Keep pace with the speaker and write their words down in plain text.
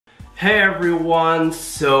Hey everyone,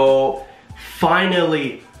 so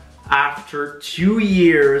finally, after 2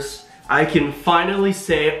 years, I can finally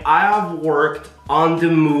say I have worked on the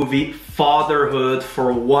movie Fatherhood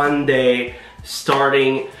for one day,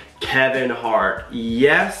 starring Kevin Hart.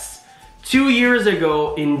 Yes, 2 years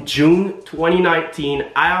ago in June 2019,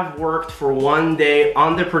 I have worked for one day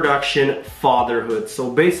on the production Fatherhood. So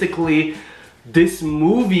basically, this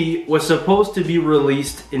movie was supposed to be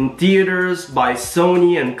released in theaters by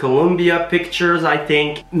Sony and Columbia Pictures, I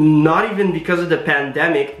think. Not even because of the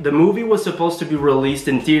pandemic. The movie was supposed to be released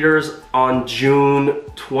in theaters on June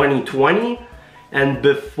 2020. And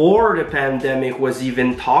before the pandemic was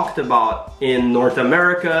even talked about in North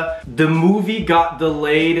America, the movie got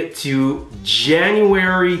delayed to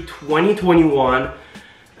January 2021.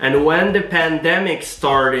 And when the pandemic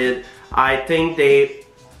started, I think they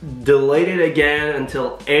delayed it again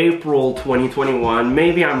until April 2021.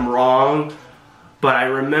 Maybe I'm wrong, but I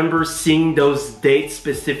remember seeing those dates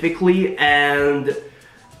specifically. And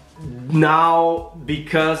now,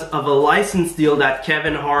 because of a license deal that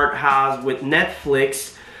Kevin Hart has with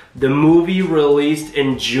Netflix, the movie released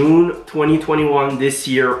in June 2021 this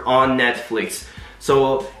year on Netflix.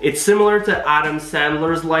 So it's similar to Adam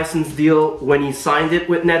Sandler's license deal when he signed it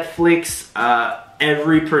with Netflix.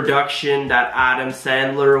 Every production that Adam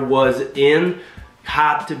Sandler was in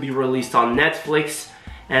had to be released on Netflix.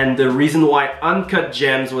 And the reason why Uncut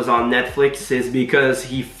Gems was on Netflix is because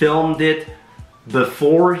he filmed it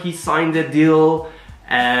before he signed the deal,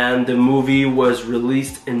 and the movie was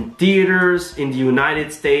released in theaters in the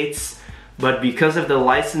United States. But because of the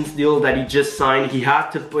license deal that he just signed, he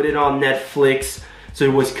had to put it on Netflix. So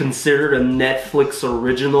it was considered a Netflix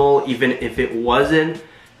original, even if it wasn't.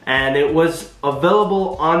 And it was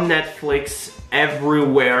available on Netflix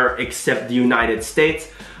everywhere except the United States.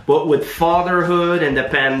 But with Fatherhood and the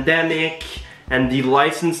pandemic and the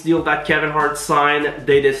license deal that Kevin Hart signed,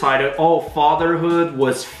 they decided, oh, Fatherhood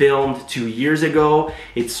was filmed 2 years ago.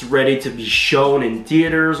 It's ready to be shown in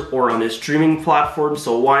theaters or on a streaming platform.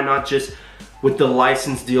 So why not just, with the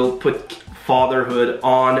license deal, put Fatherhood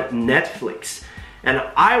on Netflix? And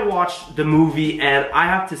I watched the movie, and I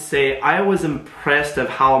have to say, I was impressed of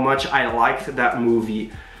how much I liked that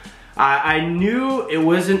movie. I knew it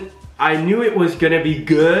was gonna be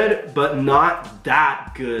good, but not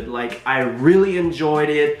that good. Like, I really enjoyed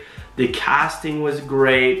it. The casting was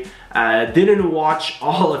great. Didn't watch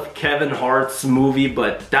all of Kevin Hart's movie,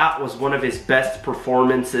 but that was one of his best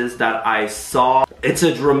performances that I saw. It's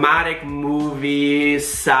a dramatic movie,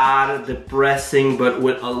 sad, depressing, but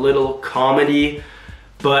with a little comedy.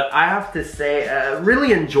 But I have to say,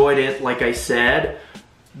 really enjoyed it, like I said.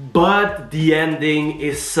 But the ending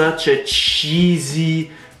is such a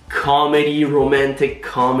cheesy comedy, romantic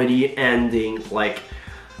comedy ending. Like,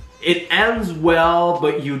 it ends well,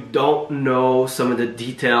 but you don't know some of the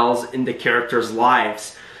details in the characters'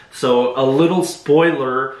 lives. So a little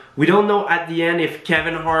spoiler, we don't know at the end if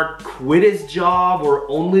Kevin Hart quit his job or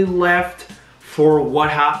only left for what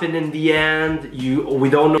happened in the end. We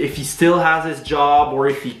don't know if he still has his job or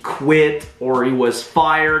if he quit or he was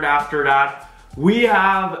fired after that. We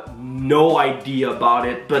have no idea about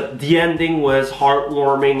it, but the ending was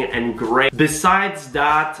heartwarming and great. Besides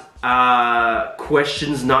that,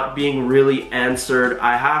 questions not being really answered,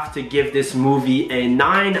 I have to give this movie a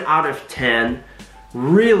 9 out of 10.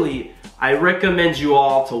 Really, I recommend you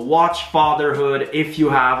all to watch Fatherhood if you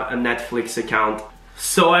have a Netflix account.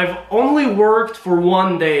 So I've only worked for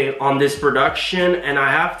one day on this production, and I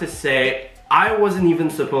have to say, I wasn't even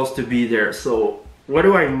supposed to be there. So what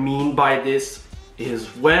do I mean by this is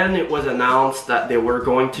when it was announced that they were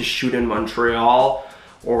going to shoot in Montreal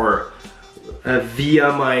or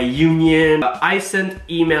via my union, I sent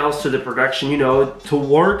emails to the production, you know, to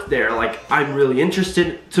work there. Like, I'm really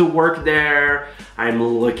interested to work there. I'm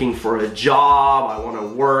looking for a job. I want to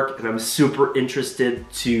work, and I'm super interested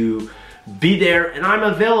to be there, and I'm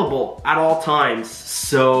available at all times.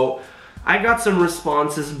 So I got some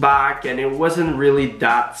responses back, and it wasn't really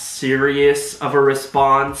that serious of a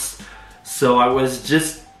response. So I was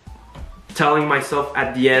just telling myself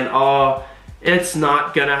at the end, oh, it's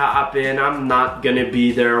not gonna happen. I'm not gonna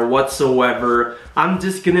be there whatsoever. I'm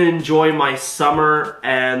just gonna enjoy my summer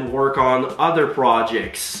and work on other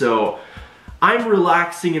projects. So I'm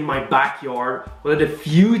relaxing in my backyard. But a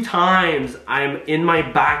few times I'm in my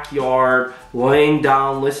backyard, laying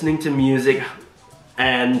down, listening to music,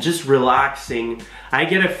 and just relaxing, I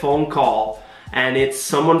get a phone call, and it's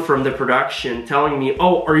someone from the production telling me,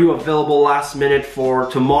 oh, are you available last minute for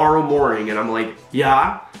tomorrow morning? And I'm like,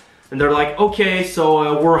 yeah. And they're like, okay,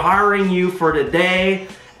 so we're hiring you for the day,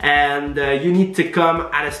 and you need to come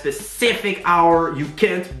at a specific hour. You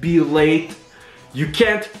can't be late. You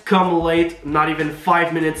can't come late, not even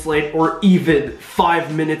 5 minutes late, or even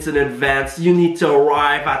 5 minutes in advance. You need to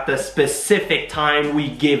arrive at the specific time we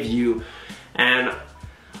give you. And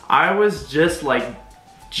I was just like,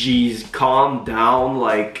 geez, calm down.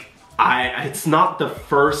 Like, it's not the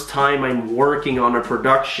first time I'm working on a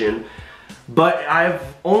production, but I've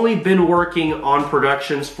only been working on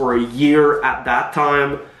productions for a year at that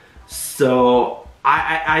time. So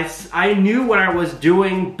I knew what I was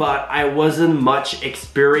doing, but I wasn't much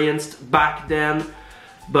experienced back then.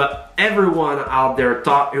 But everyone out there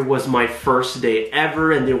thought it was my first day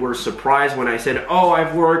ever, and they were surprised when I said, oh,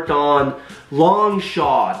 I've worked on Long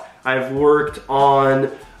Shot, I've worked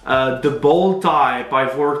on The Bold Type,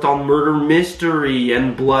 I've worked on Murder Mystery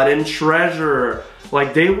and Blood and Treasure.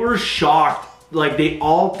 Like, they were shocked. Like, they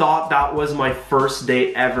all thought that was my first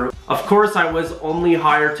day ever. Of course, I was only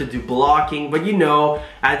hired to do blocking, but you know,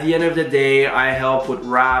 at the end of the day, I help with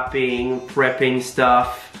wrapping, prepping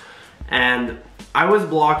stuff, and I was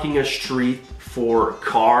blocking a street for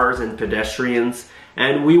cars and pedestrians,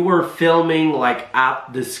 and we were filming like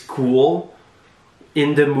at the school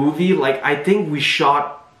in the movie. Like, I think we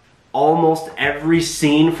shot almost every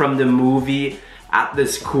scene from the movie at the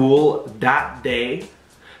school that day.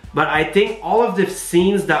 But I think all of the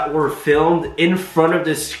scenes that were filmed in front of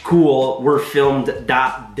the school were filmed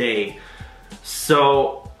that day.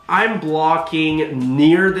 So I'm blocking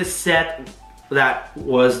near the set that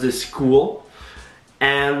was the school,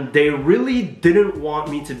 and they really didn't want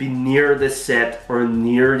me to be near the set or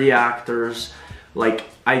near the actors. Like,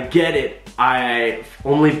 I get it, I've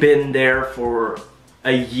only been there for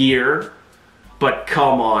a year, but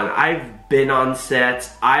come on, I've been on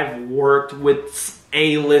sets, I've worked with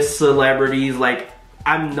A-list celebrities. Like,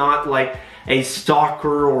 I'm not like a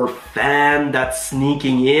stalker or fan that's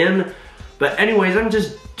sneaking in. But anyways, I'm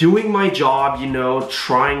just doing my job, you know,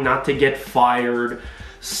 trying not to get fired.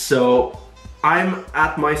 So I'm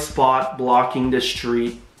at my spot blocking the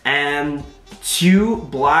street, and 2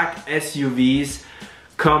 black SUVs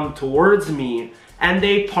come towards me and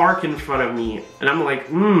they park in front of me, and I'm like,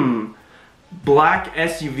 black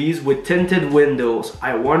SUVs with tinted windows,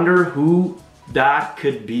 I wonder who that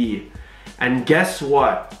could be. And guess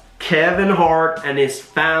what? Kevin Hart and his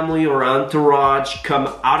family or entourage come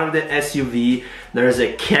out of the SUV. There's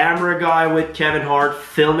a camera guy with Kevin Hart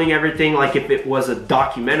filming everything like if it was a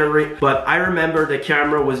documentary. But I remember the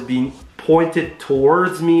camera was being pointed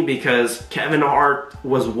towards me because Kevin Hart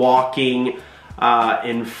was walking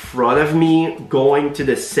in front of me going to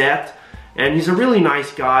the set. And he's a really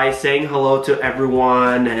nice guy, saying hello to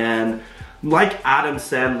everyone, and like Adam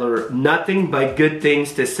Sandler, nothing but good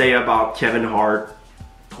things to say about Kevin Hart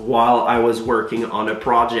while I was working on a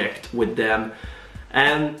project with them.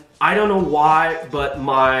 And I don't know why, but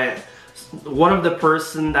one of the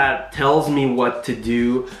person that tells me what to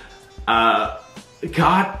do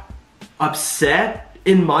got upset,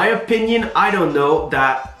 in my opinion. I don't know,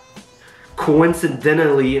 that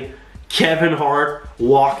coincidentally Kevin Hart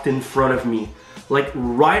walked in front of me. Like,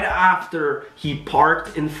 right after he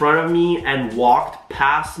parked in front of me and walked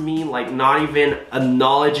past me, like not even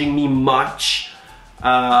acknowledging me much,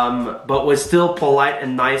 but was still polite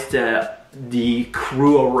and nice to the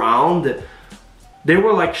crew around. They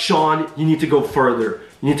were like, Shawn, you need to go further.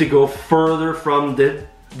 You need to go further from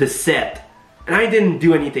the set. And I didn't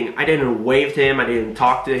do anything. I didn't wave to him, I didn't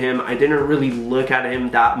talk to him, I didn't really look at him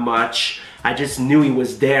that much. I just knew he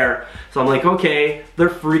was there. So I'm like, okay, they're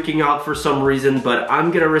freaking out for some reason, but I'm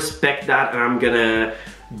gonna respect that and I'm gonna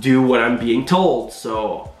do what I'm being told.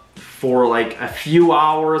 So for like a few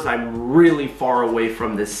hours, I'm really far away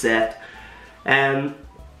from the set. And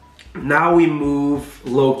now we move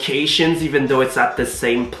locations, even though it's at the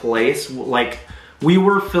same place. Like, we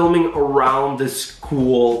were filming around the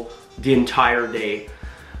school the entire day.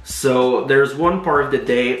 So there's one part of the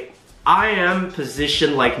day I am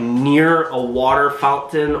positioned like near a water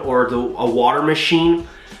fountain or a water machine.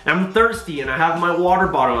 I'm thirsty and I have my water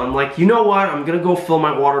bottle. I'm like, you know what? I'm gonna go fill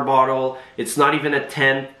my water bottle. It's not even a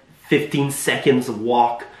 10-15 seconds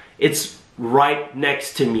walk. It's right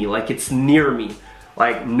next to me, like it's near me.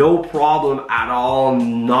 Like, no problem at all,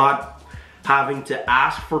 not having to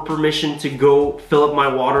ask for permission to go fill up my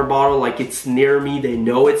water bottle. Like, it's near me, they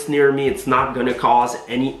know it's near me, it's not gonna cause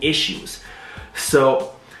any issues.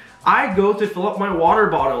 So I go to fill up my water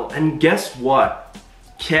bottle, and guess what?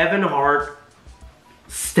 Kevin Hart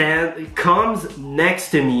comes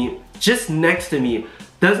next to me, just next to me,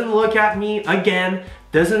 doesn't look at me again,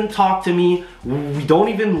 doesn't talk to me, we don't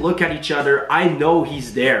even look at each other. I know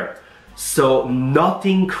he's there. So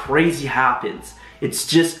nothing crazy happens. it's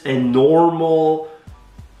just a normal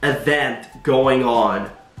event going on.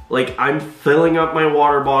 Like, I'm filling up my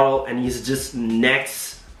water bottle and he's just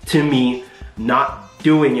next to me, not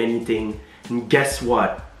doing anything. And guess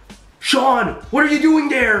what? Shawn, what are you doing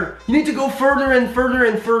there? You need to go further and further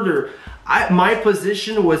and further. My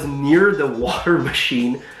position was near the water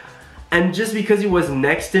machine, and just because he was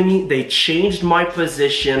next to me, they changed my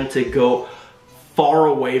position to go far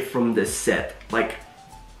away from the set. Like,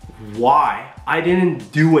 why? I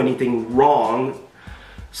didn't do anything wrong.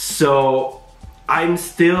 So I'm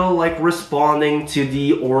still like responding to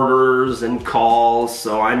the orders and calls,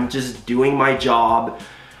 so I'm just doing my job.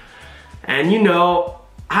 And you know,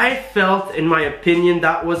 I felt, in my opinion,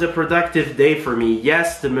 that was a productive day for me.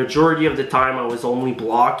 Yes, the majority of the time I was only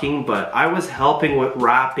blocking, but I was helping with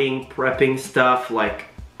wrapping, prepping stuff. Like,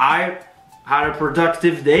 I had a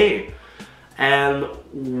productive day. And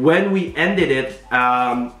when we ended it,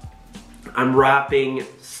 I'm wrapping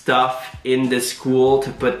stuff in the school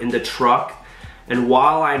to put in the truck. And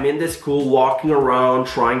while I'm in the school walking around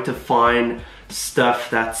trying to find stuff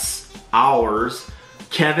that's ours,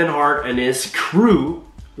 Kevin Hart and his crew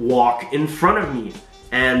walk in front of me.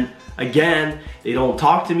 And again, they don't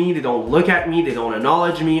talk to me, they don't look at me, they don't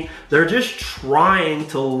acknowledge me. They're just trying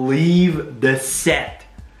to leave the set.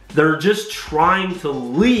 They're just trying to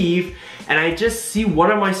leave, and I just see one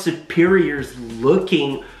of my superiors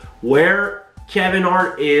looking where Kevin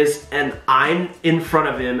Hart is, and I'm in front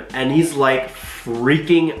of him, and he's like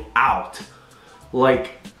freaking out.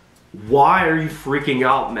 Like, why are you freaking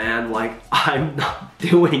out, man? Like, I'm not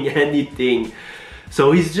doing anything.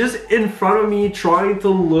 So he's just in front of me trying to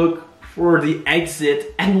look for the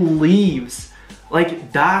exit and leaves.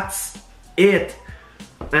 Like, that's it.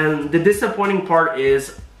 And the disappointing part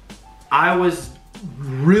is I was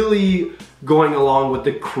really going along with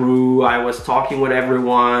the crew. I was talking with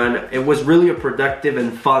everyone. It was really a productive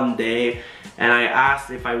and fun day. And I asked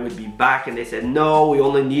if I would be back, and they said no, we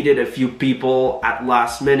only needed a few people at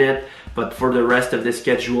last minute, but for the rest of the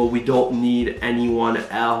schedule we don't need anyone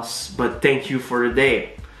else, but thank you for the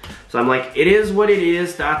day. So I'm like, it is what it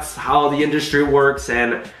is, that's how the industry works,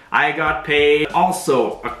 and I got paid.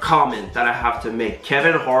 Also, a comment that I have to make: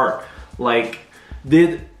 Kevin Hart like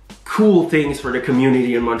did cool things for the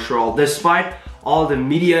community in Montreal, despite all the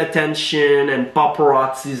media attention and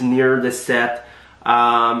paparazzis near the set.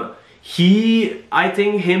 I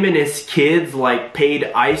think him and his kids like paid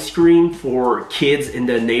ice cream for kids in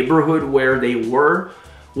the neighborhood where they were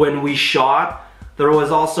when we shot. There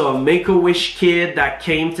was also a Make-A-Wish kid that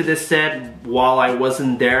came to the set while I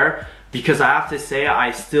wasn't there, because I have to say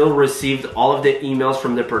I still received all of the emails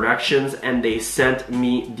from the productions and they sent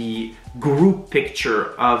me the group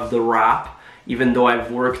picture of the wrap, even though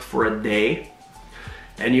I've worked for a day.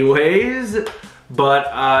 Anyways, but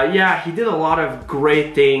yeah, he did a lot of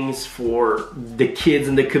great things for the kids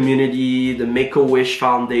in the community, the Make-A-Wish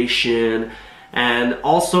Foundation, and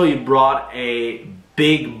also he brought a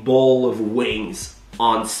big bowl of wings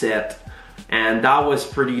on set, and that was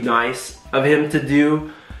pretty nice of him to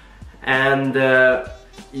do. And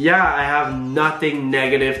yeah, I have nothing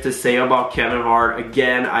negative to say about Kevin Hart.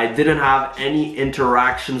 Again, I didn't have any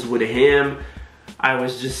interactions with him. I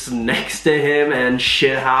was just next to him and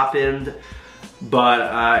shit happened.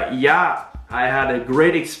 But yeah, I had a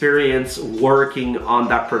great experience working on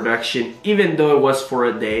that production, even though it was for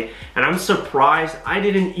a day. And I'm surprised, I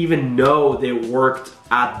didn't even know they worked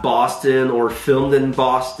at Boston or filmed in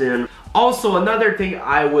Boston. Also, another thing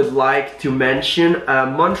I would like to mention,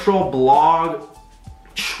 Montreal Blog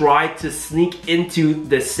tried to sneak into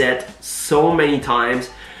the set so many times,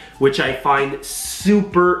 which I find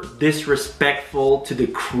super disrespectful to the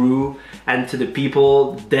crew and to the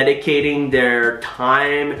people dedicating their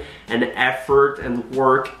time and effort and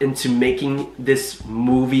work into making this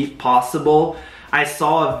movie possible. I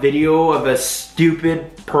saw a video of a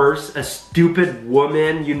stupid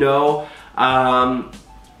woman, you know,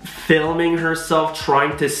 filming herself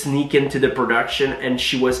trying to sneak into the production, and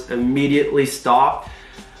she was immediately stopped.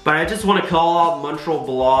 But I just want to call out Montreal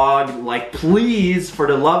Blog, like, please, for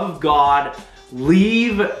the love of God,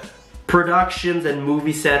 leave productions and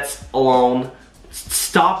movie sets alone.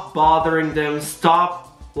 Stop bothering them.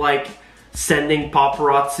 Stop like sending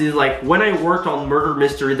paparazzi. Like, when I worked on Murder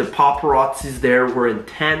Mystery, the paparazzis there were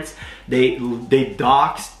intense. They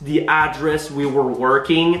doxed the address we were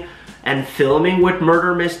working and filming with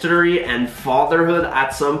Murder Mystery and Fatherhood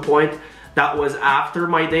at some point. That was after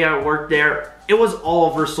my day I worked there. It was all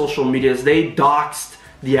over social medias. They doxed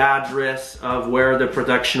the address of where the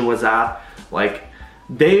production was at. Like,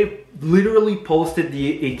 They literally posted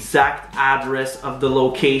the exact address of the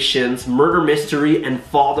locations Murder Mystery and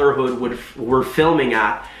Fatherhood were filming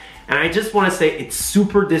at. And I just want to say it's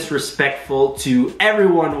super disrespectful to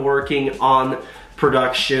everyone working on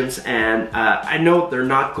productions, and I know they're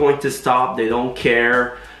not going to stop. They don't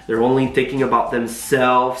care. They're only thinking about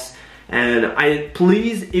themselves. And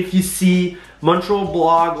please, if you see Montreal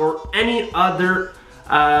Blog or any other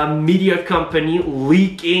media company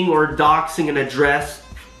leaking or doxing an address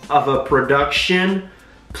of a production,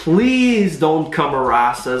 please don't come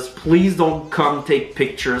harass us. Please don't come take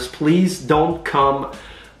pictures. Please don't come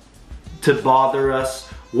to bother us.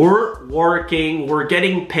 We're working, we're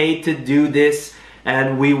getting paid to do this,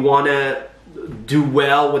 and we want to do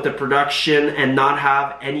well with the production and not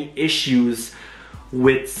have any issues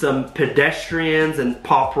with some pedestrians and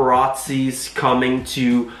paparazzis coming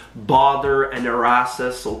to bother and harass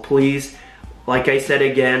us. So please, like I said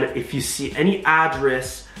again, if you see any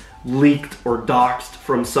address leaked or doxed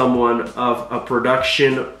from someone of a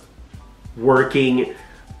production working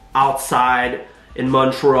outside in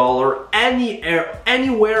Montreal or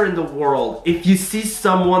anywhere in the world, if you see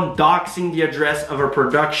someone doxing the address of a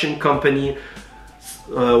production company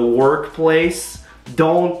workplace,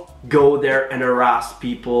 don't go there and harass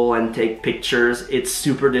people and take pictures. It's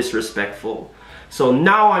super disrespectful. So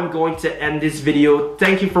now I'm going to end this video.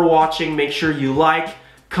 Thank you for watching. Make sure you like,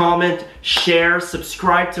 comment, share,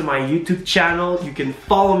 subscribe to my YouTube channel. You can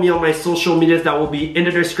follow me on my social medias that will be in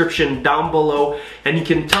the description down below, and you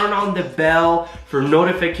can turn on the bell for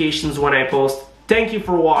notifications when I post. Thank you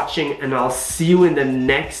for watching, and I'll see you in the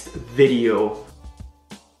next video.